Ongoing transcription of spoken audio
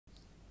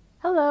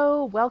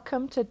Hello,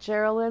 welcome to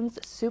Geraldine's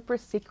Super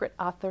Secret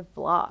Author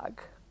Vlog.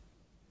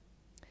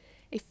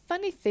 A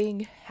funny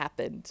thing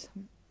happened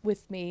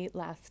with me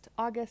last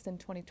August in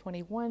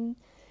 2021.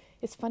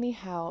 It's funny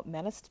how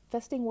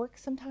manifesting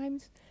works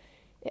sometimes.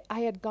 I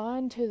had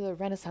gone to the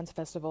Renaissance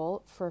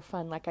Festival for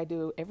fun like I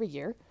do every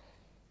year.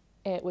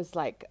 It was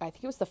like, I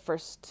think it was the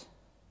first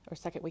or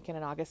second weekend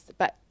in August,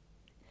 but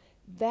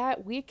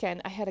that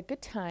weekend I had a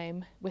good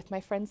time with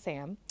my friend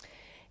Sam,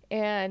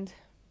 and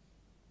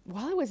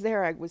while I was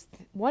there, I was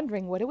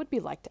wondering what it would be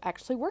like to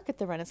actually work at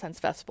the Renaissance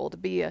Festival, to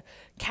be a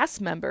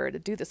cast member, to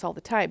do this all the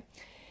time.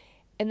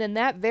 And then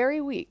that very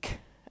week,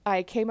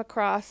 I came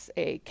across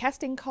a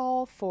casting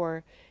call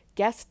for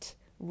guest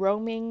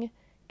roaming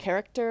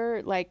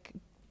character, like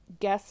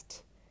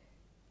guest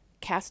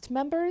cast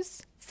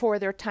members for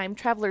their Time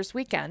Travelers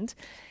weekend.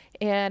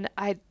 And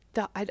I'd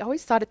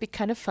always thought it'd be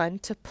kind of fun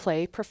to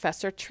play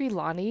Professor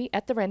Trelawney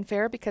at the Renn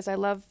Fair because I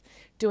love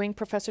doing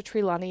Professor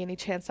Trelawney any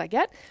chance I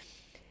get.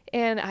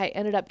 And I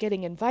ended up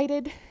getting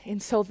invited.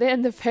 And so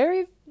then the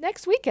very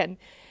next weekend,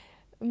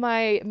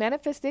 my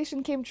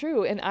manifestation came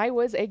true, and I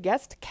was a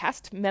guest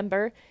cast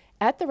member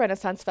at the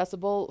Renaissance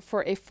Festival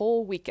for a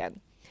full weekend.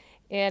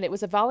 And it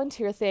was a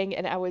volunteer thing,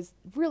 and I was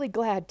really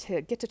glad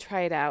to get to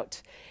try it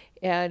out.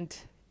 And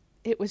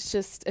it was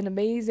just an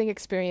amazing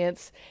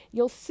experience.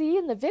 You'll see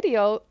in the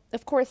video,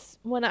 of course,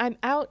 when I'm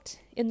out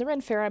in the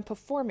Renn Fair, I'm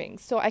performing.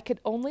 So I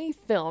could only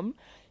film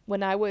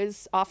when I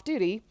was off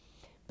duty,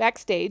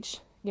 backstage.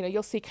 You know,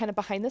 you'll see kind of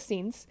behind the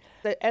scenes.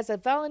 But as a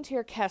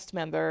volunteer cast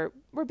member,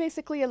 we're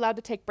basically allowed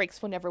to take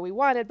breaks whenever we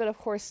wanted. But of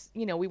course,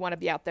 you know, we want to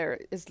be out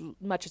there as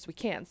much as we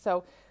can.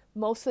 So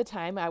most of the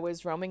time I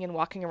was roaming and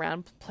walking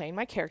around playing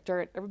my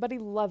character. Everybody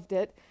loved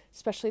it,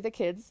 especially the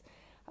kids.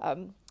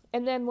 And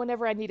then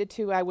whenever I needed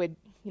to, I would,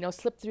 you know,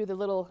 slip through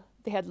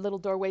they had little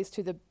doorways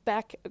to the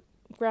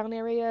background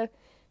area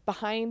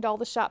behind all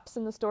the shops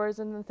and the stores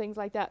and things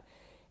like that.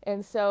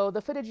 And so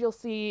the footage you'll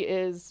see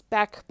is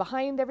back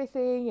behind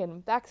everything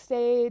and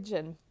backstage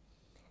and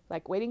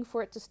like waiting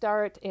for it to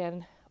start,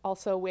 and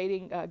also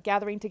waiting,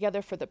 gathering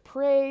together for the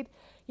parade.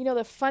 You know,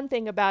 the fun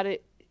thing about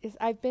it is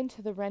I've been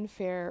to the Renn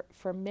Fair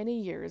for many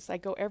years. I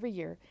go every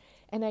year,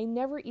 and I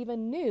never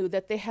even knew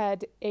that they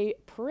had a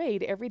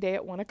parade every day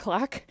at 1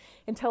 o'clock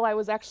until I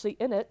was actually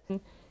in it. And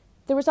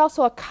there was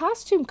also a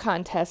costume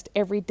contest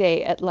every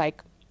day at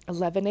like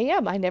 11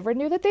 a.m. I never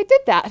knew that they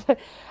did that.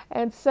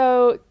 And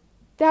so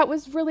that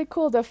was really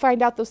cool to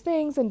find out those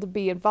things and to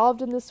be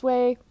involved in this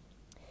way.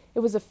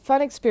 It was a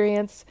fun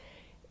experience.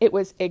 It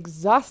was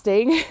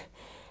exhausting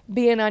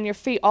being on your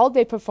feet all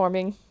day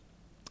performing.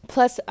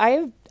 Plus,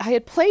 I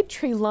had played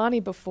Trelawney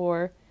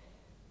before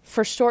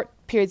for short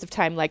periods of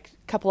time, like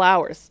a couple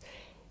hours.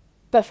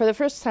 But for the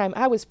first time,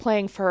 I was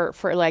playing for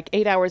like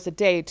 8 hours a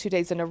day, 2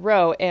 days in a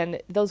row. And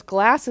those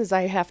glasses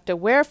I have to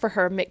wear for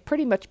her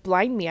pretty much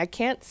blind me. I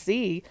can't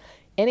see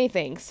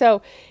anything.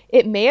 So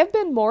it may have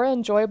been more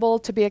enjoyable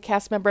to be a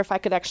cast member if I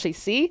could actually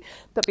see,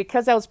 but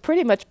because I was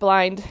pretty much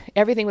blind,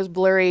 everything was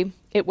blurry,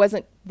 it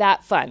wasn't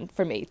that fun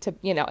for me to,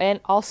 you know, and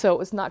also it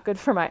was not good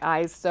for my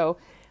eyes. So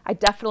I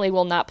definitely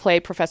will not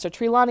play Professor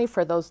Trelawney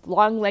for those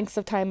long lengths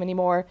of time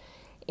anymore.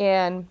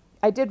 And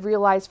I did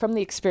realize from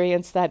the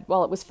experience that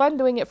while it was fun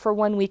doing it for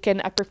one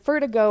weekend, I prefer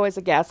to go as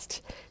a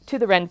guest to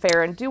the Renn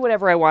Fair and do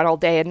whatever I want all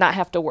day and not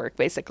have to work,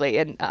 basically.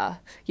 And,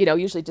 you know,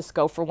 usually just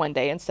go for one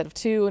day instead of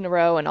 2 in a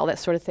row and all that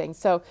sort of thing.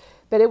 So,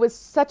 but it was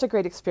such a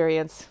great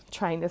experience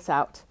trying this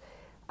out.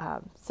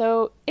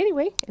 So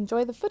anyway,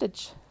 enjoy the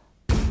footage.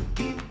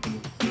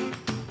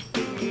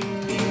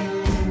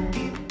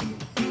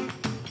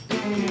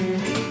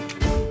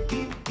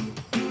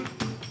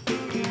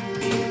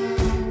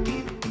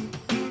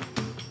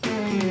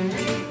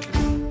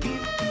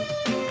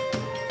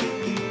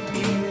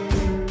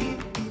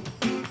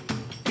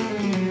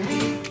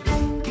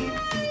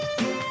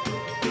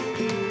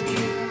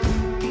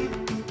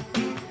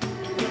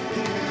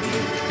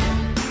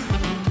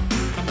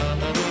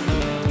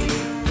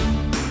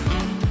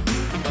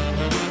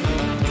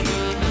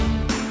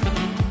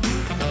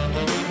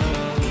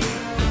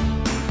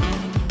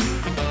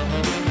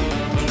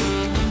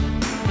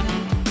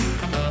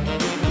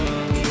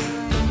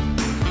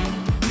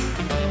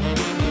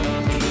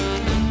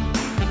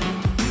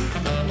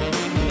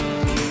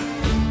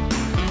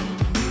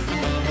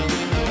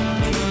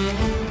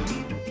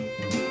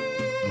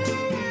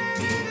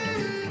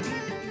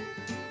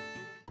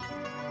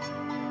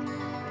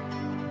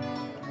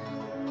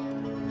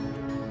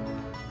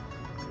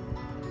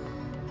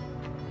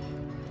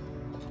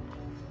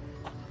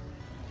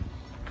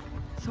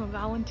 So a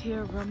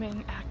volunteer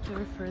roaming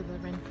actor for the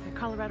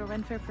Colorado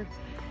Renn Fair for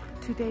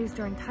 2 days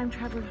during Time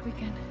Travelers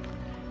weekend.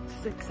 This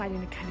is exciting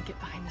to kind of get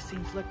behind the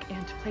scenes look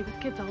and to play with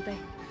kids all day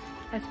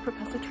as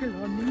Professor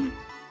Trelawney.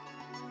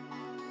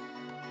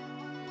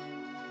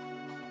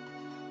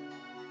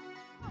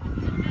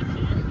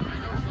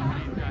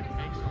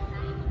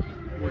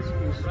 One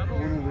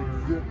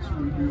of the dips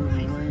we do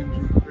in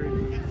the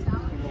range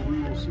of we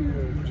will see a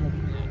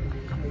jumping.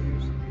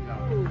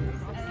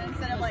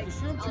 Instead of like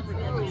all the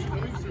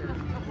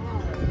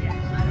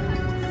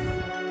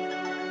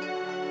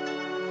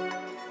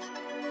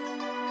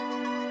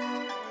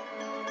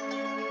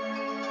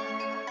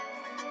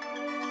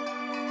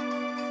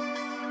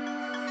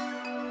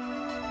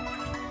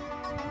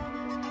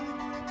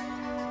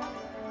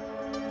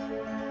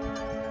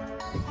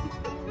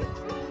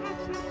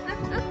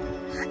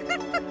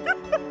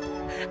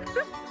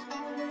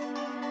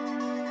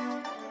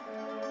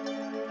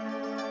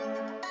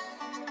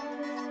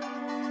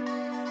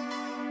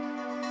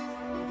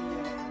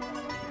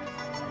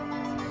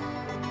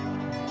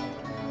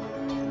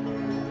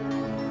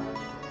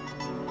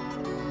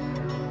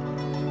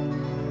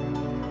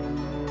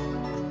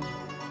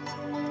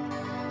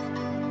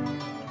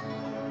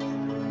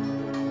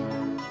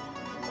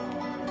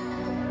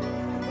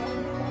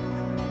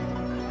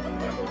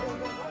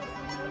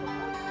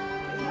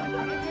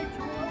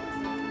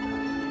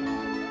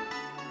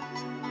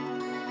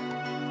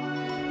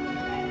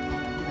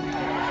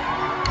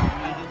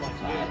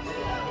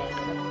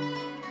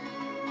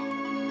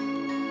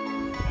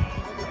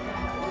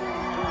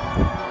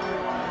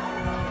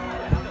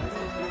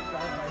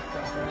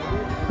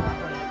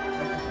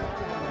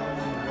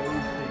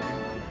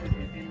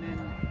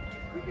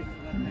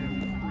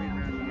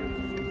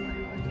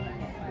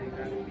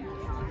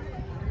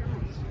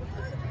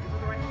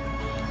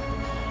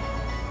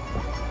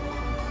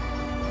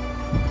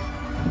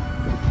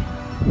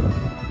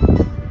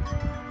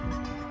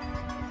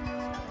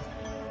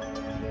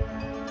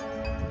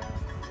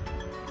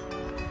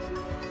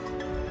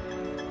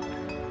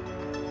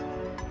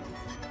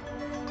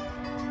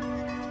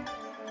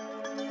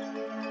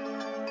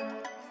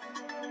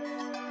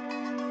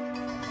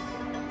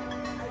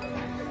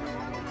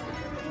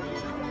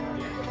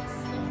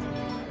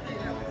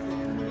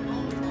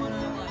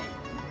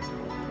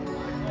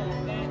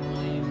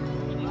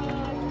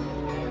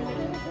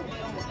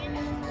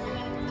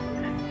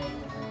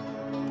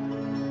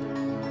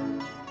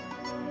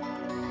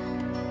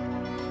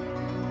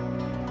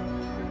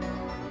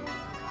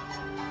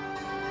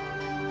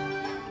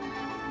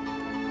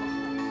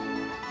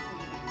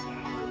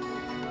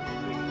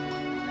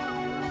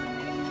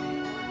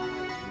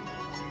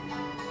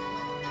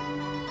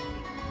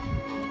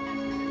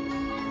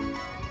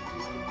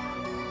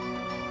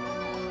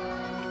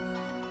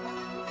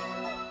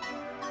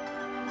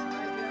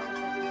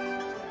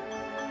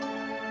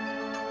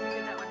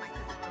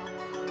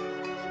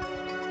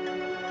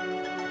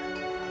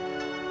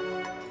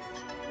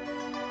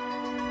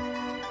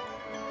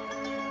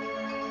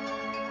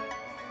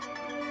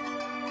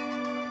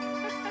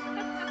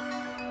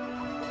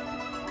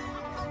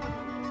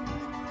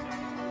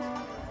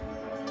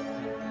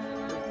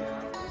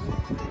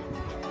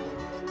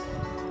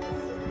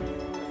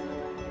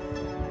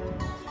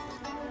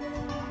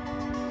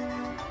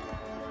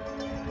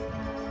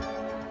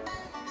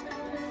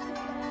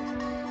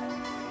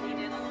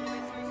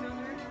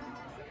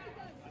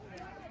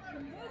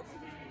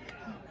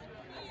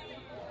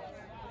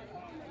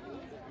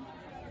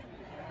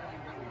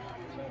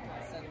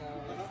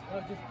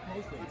Two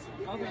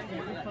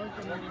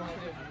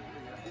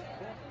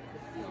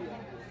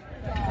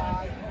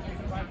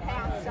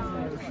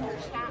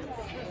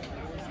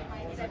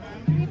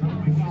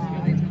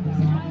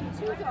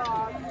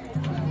dogs.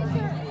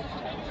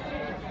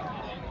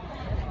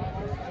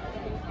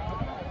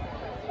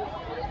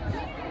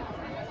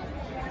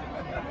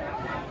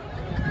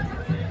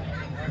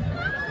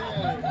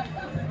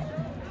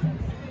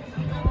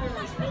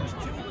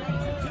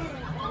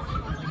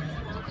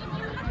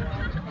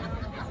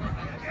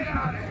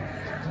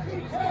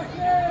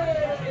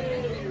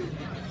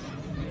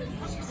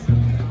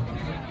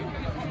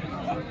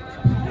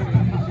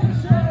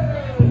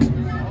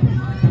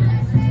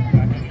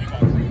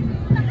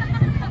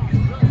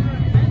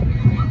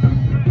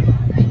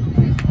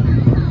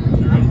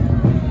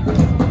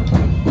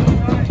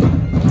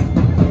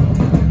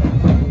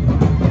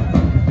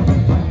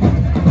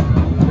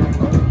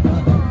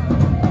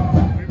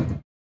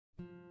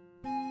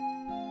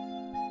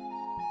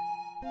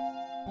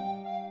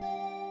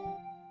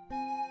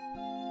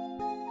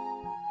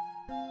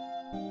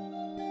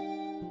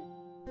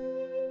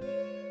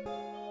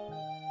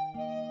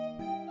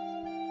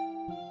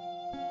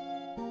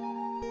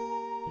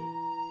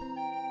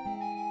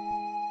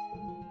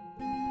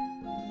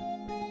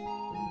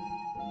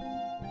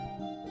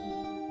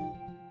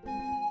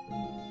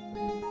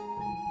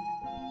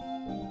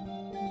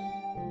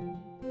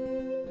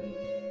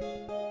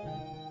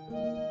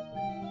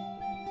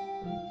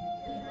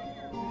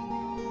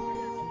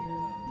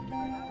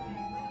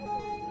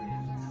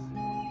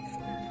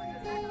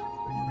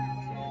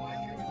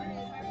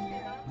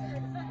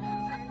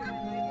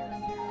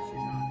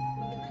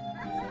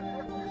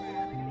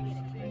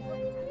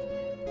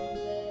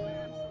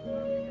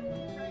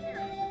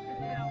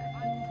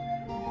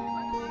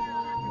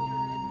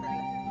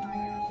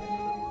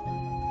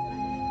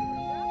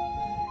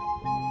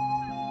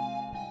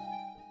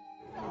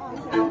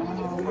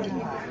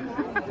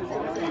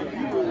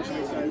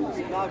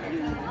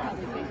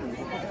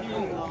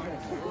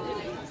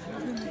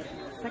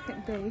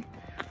 Second day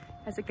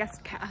as a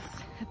guest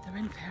cast at the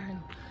Renn Faire,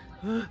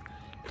 and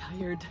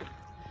tired.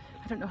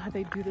 I don't know how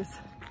they do this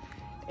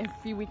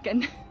every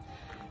weekend.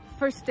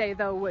 First day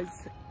though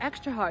was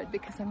extra hard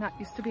because I'm not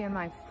used to being on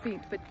my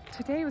feet, but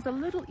today was a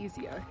little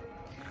easier.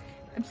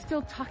 I'm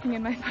still talking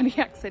in my funny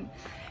accent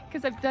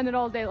because I've done it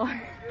all day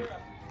long.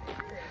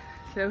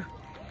 So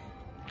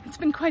it's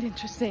been quite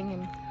interesting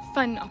and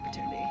fun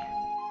opportunity.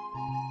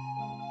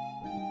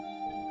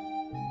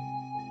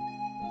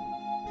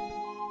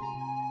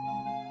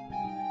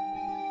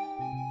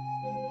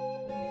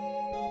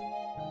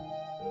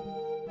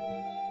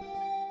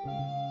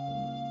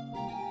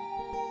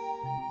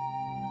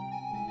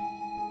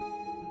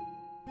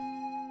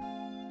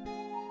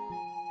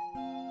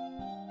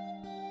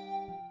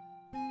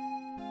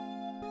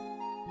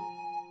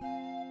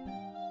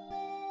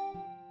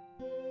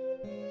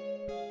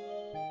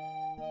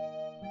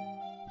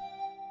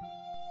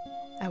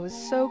 I was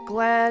so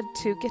glad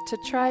to get to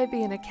try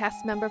being a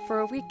cast member for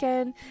a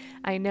weekend.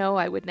 I know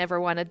I would never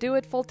want to do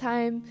it full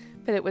time,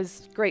 but it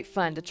was great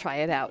fun to try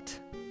it out.